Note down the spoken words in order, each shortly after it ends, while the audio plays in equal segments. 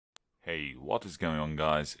Hey, what is going on,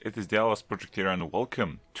 guys? It is the TheAthelasProject here, and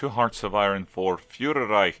welcome to Hearts of Iron for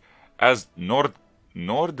Fuhrerreich as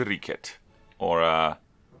Nordriket, or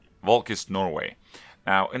Valkist, Norway.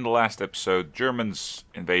 Now, in the last episode, Germans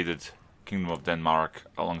invaded Kingdom of Denmark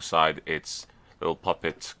alongside its little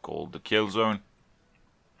puppet called the Kill Zone.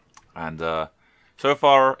 And so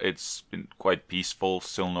far, it's been quite peaceful,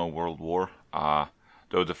 still no world war.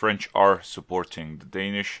 Though the French are supporting the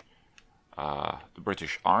Danish. The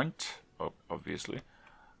British aren't, obviously.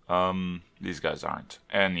 These guys aren't.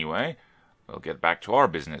 Anyway, we'll get back to our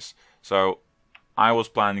business. So, I was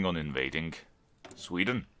planning on invading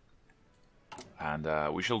Sweden. And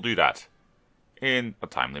we shall do that in a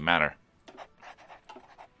timely manner.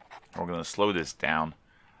 We're going to slow this down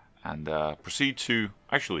and proceed to...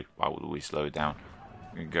 Actually, why would we slow it down?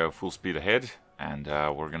 We're going to go full speed ahead and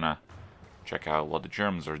we're going to check out what the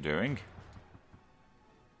Germans are doing.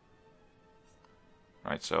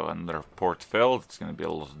 Right, so another port fell. It's going to be a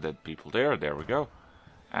lot of dead people there. There we go.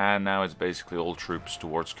 And now it's basically all troops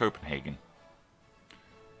towards Copenhagen.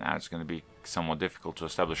 Now it's going to be somewhat difficult to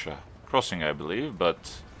establish a crossing, I believe,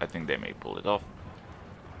 but I think they may pull it off.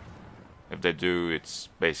 If they do, it's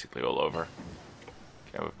basically all over.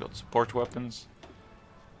 Okay, we've got support weapons.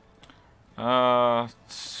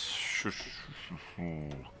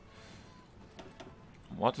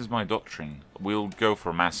 What is my doctrine? We'll go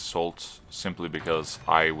for mass assault simply because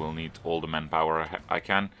I will need all the manpower I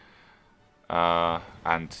can.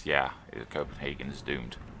 And yeah, Copenhagen is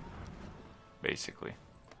doomed. Basically.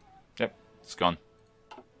 Yep, it's gone.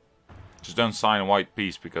 Just don't sign a white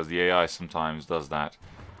peace because the AI sometimes does that.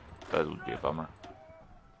 That would be a bummer.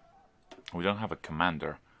 We don't have a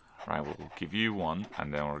commander. Right, we'll give you one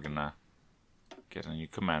and then we're gonna get a new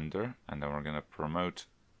commander and then we're gonna promote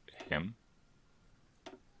him.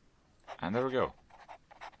 And there we go.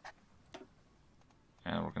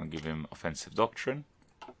 And we're going to give him offensive doctrine.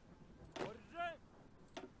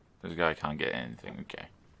 This guy can't get anything, okay.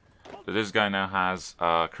 So this guy now has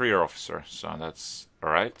a career officer, so that's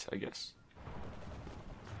alright, I guess.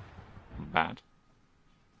 Bad.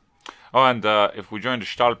 Oh, and if we join the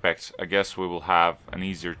Stahlpact, I guess we will have an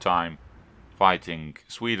easier time fighting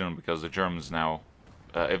Sweden, because the Germans now,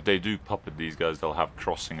 if they do puppet these guys, they'll have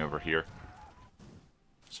crossing over here.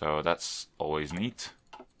 So that's always neat.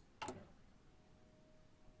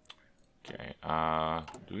 Okay,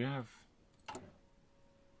 do we have...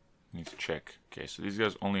 Need to check. Okay, so these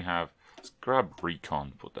guys only have... Let's grab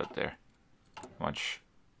recon, put that there. How much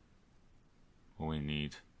we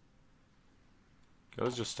need. Okay,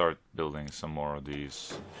 let's just start building some more of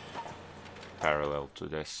these parallel to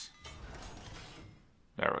this.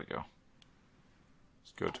 There we go.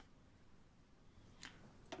 It's good.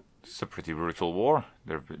 It's a pretty brutal war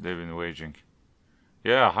they've been waging.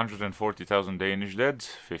 Yeah, 140,000 Danish dead,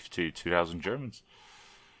 52,000 Germans.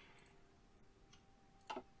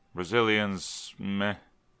 Brazilians, meh.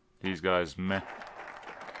 These guys, meh.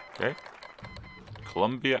 Okay.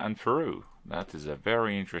 Colombia and Peru. That is a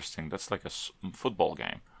very interesting... That's like a football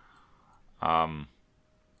game.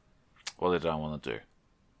 What did I want to do?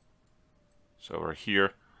 So we're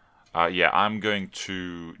here. Yeah, I'm going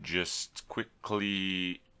to just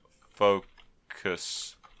quickly...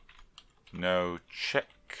 Focus, no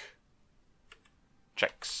checks,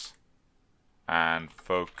 and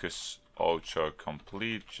focus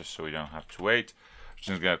auto-complete, just so we don't have to wait. I'm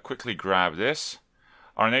just gonna quickly grab this.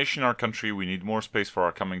 Our nation, our country, we need more space for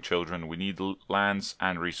our coming children. We need lands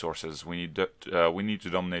and resources. We need to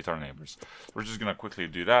dominate our neighbors. We're just gonna quickly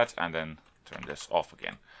do that and then turn this off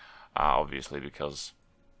again. Obviously, because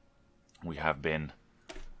we have been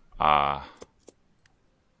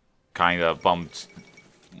kind of bumped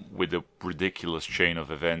with a ridiculous chain of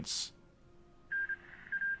events.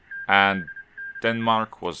 And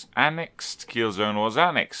Denmark was annexed, Kill Zone was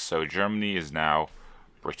annexed, so Germany is now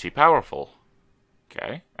pretty powerful.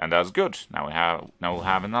 Okay, and that's good. Now we'll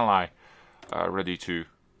have an ally ready to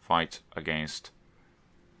fight against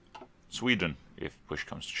Sweden if push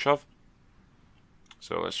comes to shove.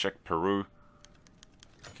 So let's check Peru.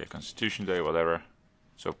 Okay, Constitution Day, whatever.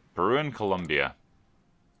 So Peru and Colombia.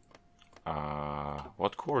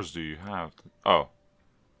 What cores do you have? Oh.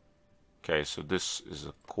 Okay, so this is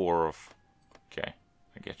a core of... Okay,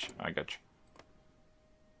 I get you, I got you.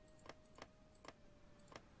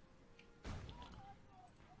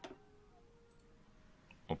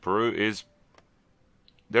 Well, Peru is...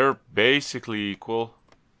 They're basically equal.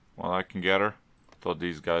 Well, I can gather. Thought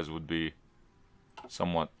these guys would be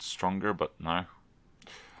somewhat stronger, but no.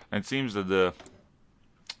 And it seems that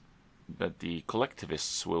the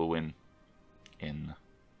collectivists will win in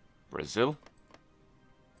Brazil.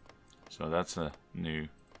 So that's a new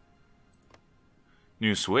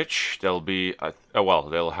new switch. They'll be, well,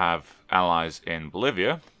 they'll have allies in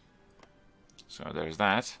Bolivia. So there's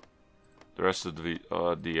that. The rest of the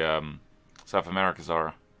South Americas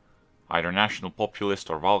are either national populist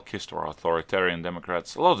or Valkist or authoritarian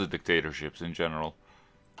democrats. A lot of dictatorships in general.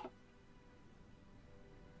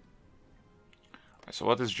 So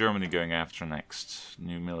what is Germany going after next?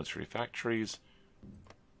 New military factories.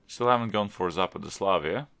 Still haven't gone for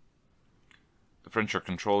Zapadoslavia. The French are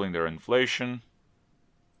controlling their inflation.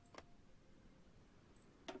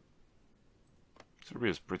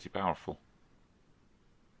 Serbia is pretty powerful.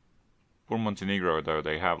 For Montenegro, though,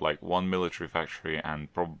 they have like one military factory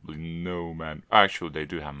and probably no man. Actually, they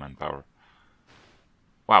do have manpower.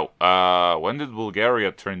 Wow. When did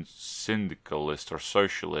Bulgaria turn syndicalist or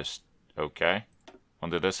socialist? Okay. When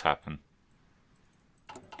did this happen?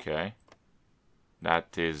 Okay.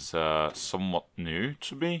 That is somewhat new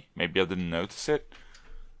to me. Maybe I didn't notice it.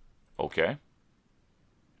 Okay.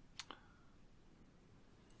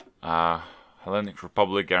 Hellenic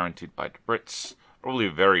Republic guaranteed by the Brits. Probably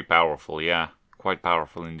very powerful, yeah. Quite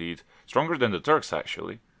powerful indeed. Stronger than the Turks,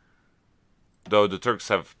 actually. Though the Turks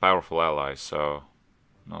have powerful allies, so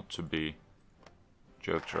not to be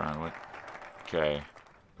joked around with. Okay.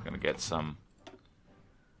 Gonna get some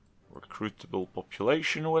recruitable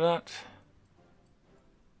population with that.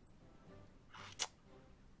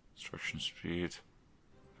 Construction speed.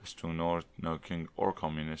 Western North, no king or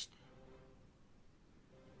communist.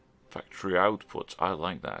 Factory output, I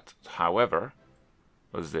like that. However,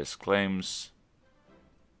 what is this? Claims.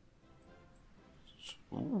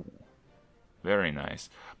 Ooh, very nice.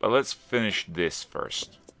 But let's finish this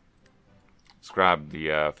first. Let's grab the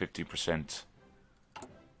 50%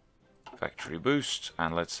 factory boost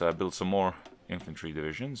and let's build some more infantry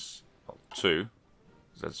divisions. Well, 2.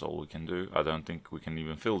 That's all we can do. I don't think we can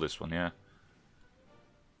even fill this one, yeah.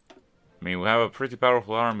 I mean, we have a pretty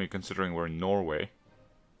powerful army considering we're in Norway.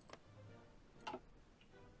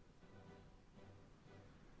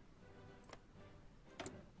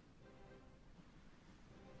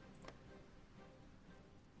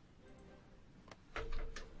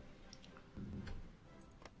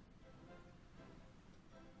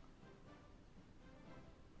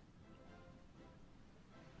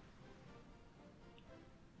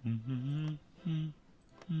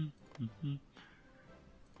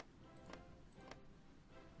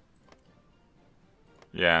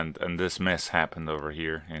 Yeah, and this mess happened over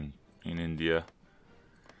here in India.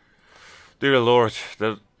 Dear Lord,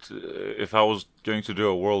 that if I was going to do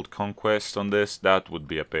a world conquest on this, that would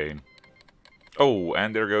be a pain. Oh,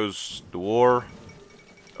 and there goes the war.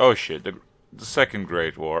 Oh shit, the Second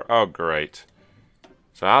Great War. Oh great.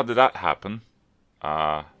 So how did that happen?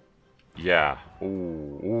 Yeah.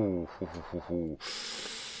 Ooh.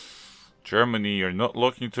 Germany, you're not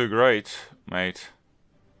looking too great, mate.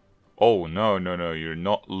 Oh, no, you're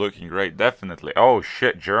not looking great, definitely. Oh,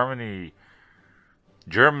 shit, Germany.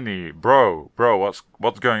 Germany, bro,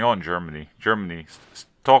 what's going on, Germany? Germany,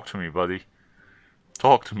 talk to me, buddy.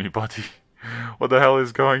 Talk to me, buddy. What the hell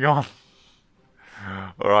is going on?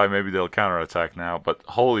 Alright, maybe they'll counterattack now, but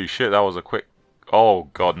holy shit, that was a quick... Oh,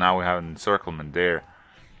 God, now we have an encirclement there.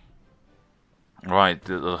 Right,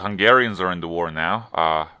 the Hungarians are in the war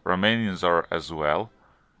now. Romanians are as well.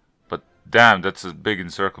 But damn, that's a big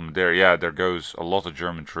encirclement there. Yeah, there goes a lot of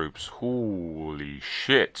German troops. Holy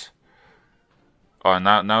shit. Oh,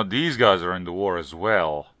 now these guys are in the war as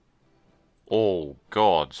well. Oh,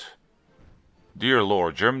 God. Dear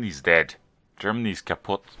Lord, Germany's dead. Germany's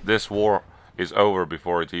kaput. This war is over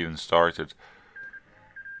before it even started.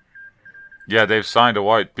 Yeah, they've signed a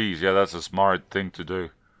white peace. Yeah, that's a smart thing to do.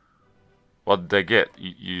 What did they get?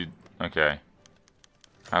 Okay.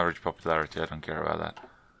 Average popularity, I don't care about that.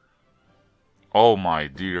 Oh my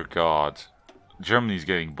dear God. Germany's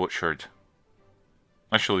getting butchered.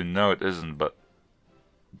 Actually, no it isn't, but...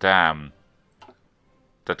 Damn.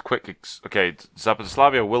 That quick... Okay,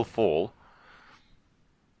 Zapadoslavia will fall.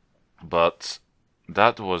 But...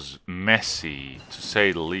 That was messy, to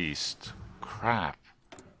say the least. Crap.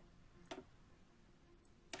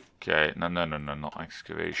 Okay, no, not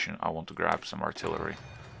excavation. I want to grab some artillery.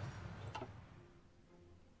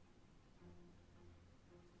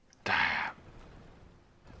 Damn.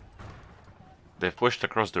 They've pushed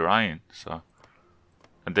across the Rhine, so...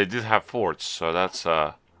 And they did have forts, so that's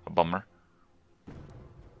a bummer.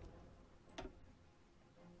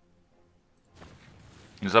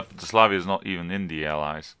 Zapadoslavia is not even in the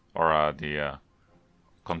Allies, or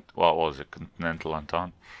what was it, Continental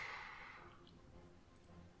Entente.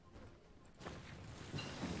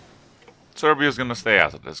 Serbia's gonna stay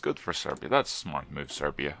out of this. Good for Serbia. That's a smart move,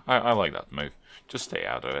 Serbia. I like that move. Just stay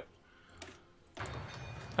out of it.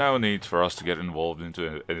 No need for us to get involved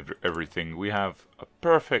into everything. We have a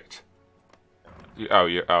perfect...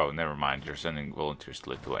 Oh, never mind. You're sending volunteers to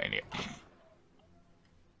Lithuania.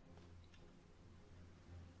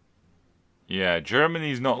 Yeah,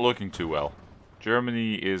 Germany's not looking too well.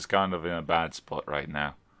 Germany is kind of in a bad spot right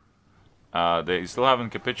now. They still haven't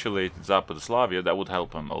capitulated Zapadoslavia. That would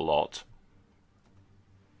help them a lot.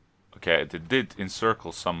 Okay, they did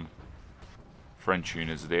encircle some French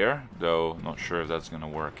units there, though not sure if that's going to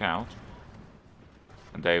work out.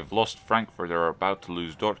 And they've lost Frankfurt. They're about to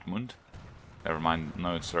lose Dortmund. Never mind,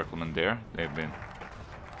 no encirclement there. They've been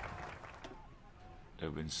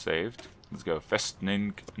saved. Let's go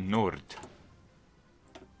Festning Nord.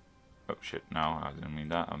 Oh shit! No, I didn't mean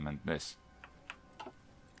that. I meant this.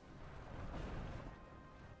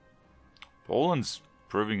 Poland's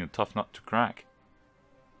proving a tough nut to crack.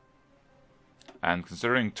 And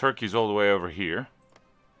considering Turkey's all the way over here,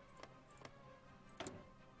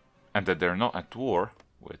 and that they're not at war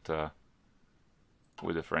with the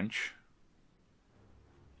French,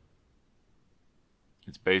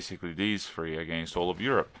 it's basically these three against all of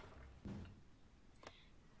Europe.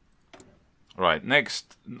 Right,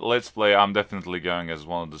 next let's play. I'm definitely going as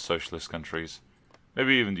one of the socialist countries,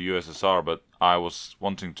 maybe even the USSR. But I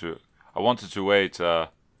wanted to wait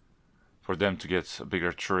for them to get a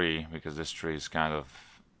bigger tree, because this tree is kind of,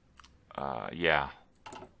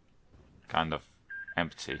 kind of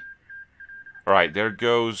empty. Alright, there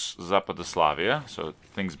goes Zapadoslavia, so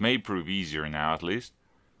things may prove easier now at least.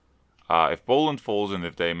 If Poland falls and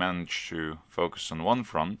if they manage to focus on one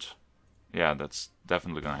front, yeah, that's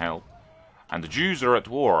definitely gonna help. And the Jews are at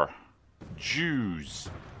war.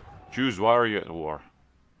 Jews, why are you at war?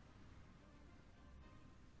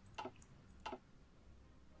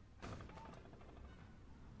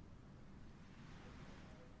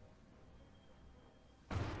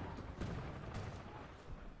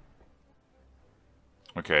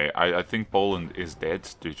 Okay, I think Poland is dead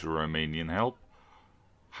due to Romanian help.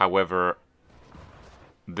 However,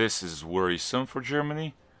 this is worrisome for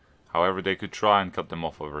Germany. However, they could try and cut them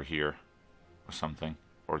off over here or something,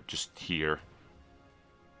 or just here.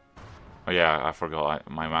 Oh yeah, I forgot,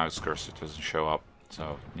 my mouse cursor doesn't show up,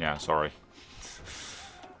 so yeah, sorry.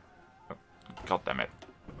 God damn it.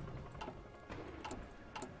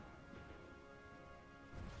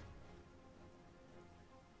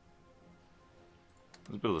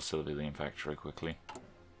 Let's build a civilian factory quickly.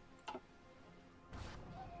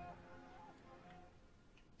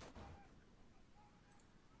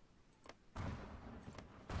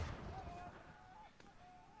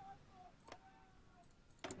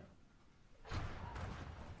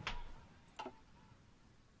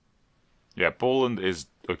 Yeah, Poland is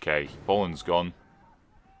okay. Poland's gone.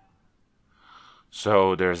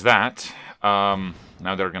 So there's that. Now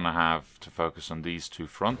they're gonna have to focus on these two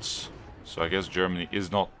fronts. So I guess Germany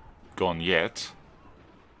is not gone yet.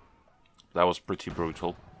 That was pretty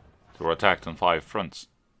brutal. They were attacked on 5 fronts.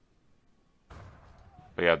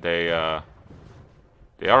 But yeah, they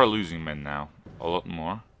are losing men now, a lot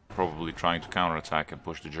more. Probably trying to counterattack and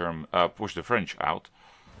push the French out,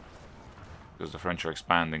 because the French are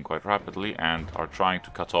expanding quite rapidly and are trying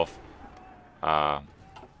to cut off,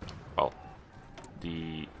 well,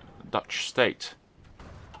 the Dutch state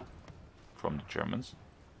from the Germans.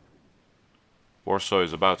 Warsaw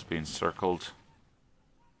is about to be encircled.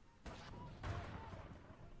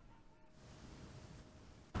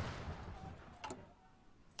 Can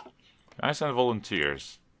I send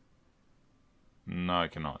volunteers? No, I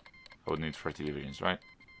cannot. I would need 30 divisions, right?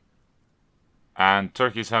 And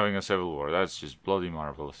Turkey's having a civil war. That's just bloody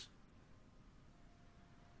marvelous.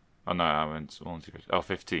 Oh no, I meant volunteers. Oh,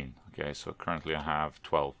 15. Okay, so currently I have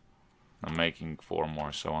 12. I'm making 4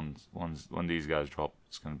 more, so when these guys drop,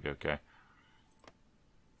 it's gonna be okay.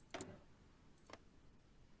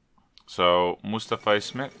 So Mustafa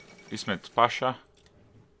Ismet Pasha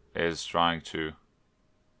is trying to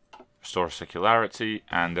restore secularity,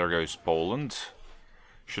 and there goes Poland.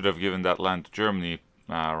 Should have given that land to Germany.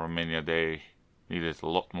 Romania, they need it a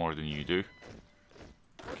lot more than you do.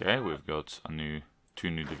 Okay, we've got a 2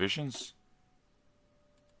 new divisions.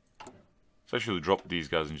 Let's actually drop these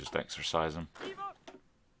guys and just exercise them.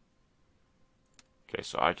 Okay,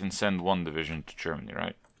 so I can send 1 division to Germany,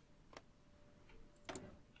 right?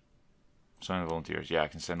 Send volunteers. Yeah, I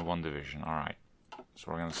can send 1 division. Alright. So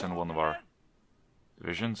we're gonna send 1 of our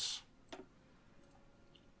divisions.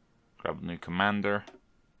 Grab a new commander.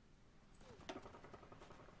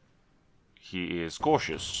 He is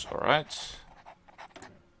cautious, alright.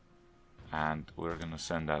 And we're gonna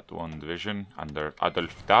send that 1 division under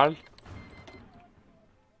Adolf Dahl.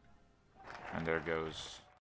 And there goes